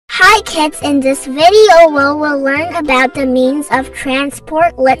Hi kids, in this video we'll learn about the means of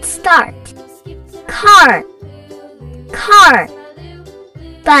transport. Let's start. Car, car.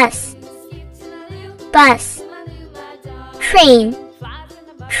 Bus, bus. Train,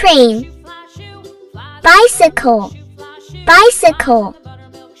 train. Bicycle, bicycle.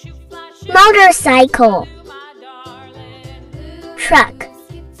 Motorcycle. Truck,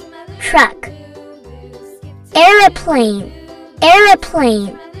 truck. Airplane,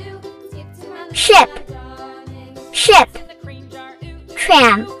 airplane. Ship, ship.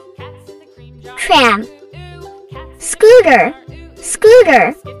 Tram, tram. Scooter,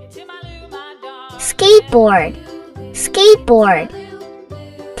 scooter. Skateboard, skateboard.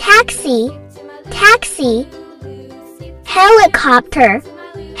 Taxi, taxi. Helicopter,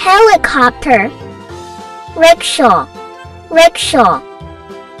 helicopter. Rickshaw, rickshaw.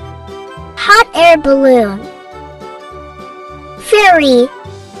 Hot air balloon. Ferry,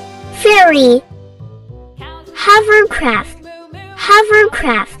 ferry. Hovercraft,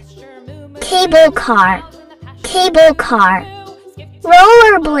 hovercraft. Cable car, cable car.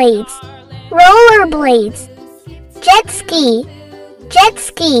 Rollerblades, rollerblades. Jet ski, jet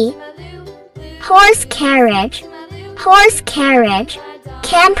ski. Horse carriage, horse carriage.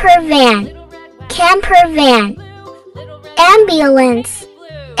 Camper van, camper van. Ambulance,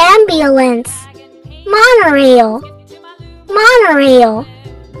 ambulance. Monorail, monorail.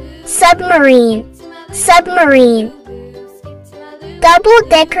 Submarine, submarine.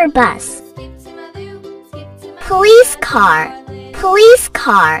 Double-decker bus. Police car, police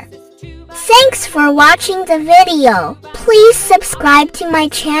car. Thanks for watching the video. Please subscribe to my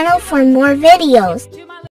channel for more videos.